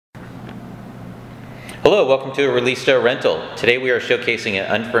Hello, welcome to a ReLISTO rental. Today we are showcasing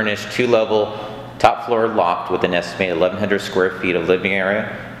an unfurnished 2-level top floor loft with an estimated 1,100 square feet of living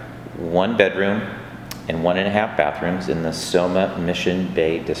area, 1 bedroom, and 1.5 bathrooms in the Soma Mission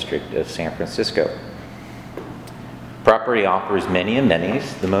Bay district of San Francisco. Property offers many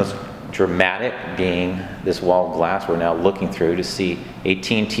amenities, the most dramatic being this wall of glass we're now looking through to see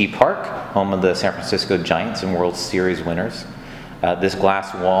AT&T Park, home of the San Francisco Giants and World Series winners. This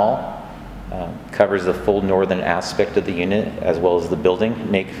glass wall covers the full northern aspect of the unit as well as the building,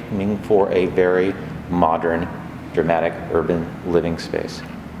 making for a very modern, dramatic urban living space.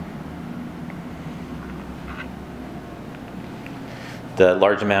 The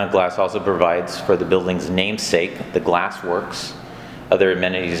large amount of glass also provides for the building's namesake, the Glassworks. Other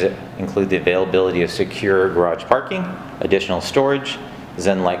amenities include the availability of secure garage parking, additional storage,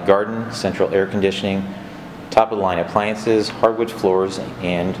 zen-like garden, central air conditioning, top-of-the-line appliances, hardwood floors,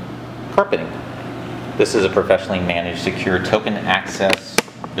 and carpeting. This is a professionally managed, secure token access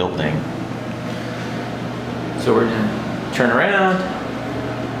building. So we're going to turn around.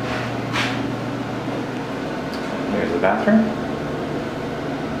 There's the bathroom.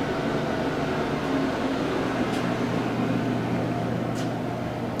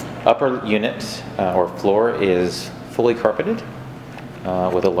 Upper unit or floor is fully carpeted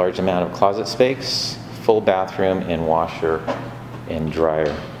with a large amount of closet space, full bathroom, and washer and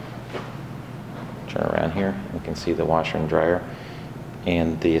dryer. Turn around here, you can see the washer and dryer,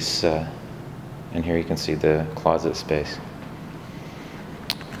 and this, and here you can see the closet space.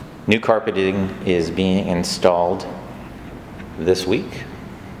 New carpeting is being installed this week.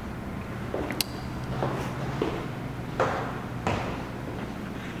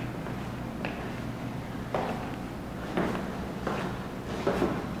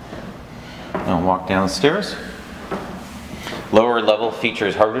 I'll walk downstairs. Lower level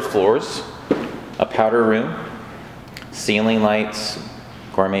features hardwood floors, a powder room, ceiling lights,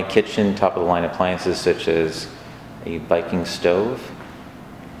 gourmet kitchen, top-of-the-line appliances such as a Viking stove.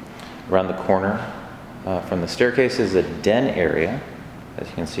 Around the corner from the staircase is a den area, as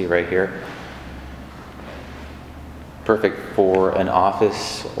you can see right here. Perfect for an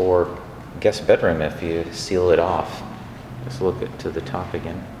office or guest bedroom if you seal it off. Just look to the top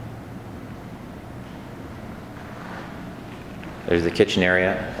again. There's the kitchen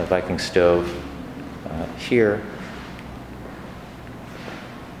area, a Viking stove. Here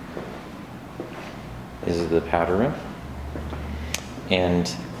is the powder room.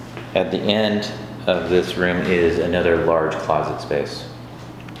 And at the end of this room is another large closet space.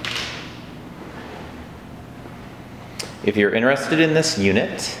 If you're interested in this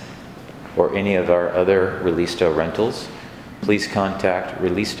unit or any of our other ReLISTO rentals, please contact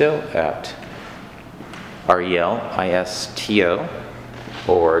ReLISTO at ReLISTO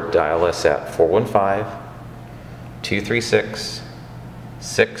or dial us at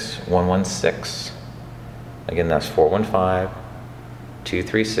 415-236-6116. Again, that's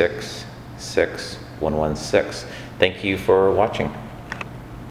 415-236-6116. Thank you for watching.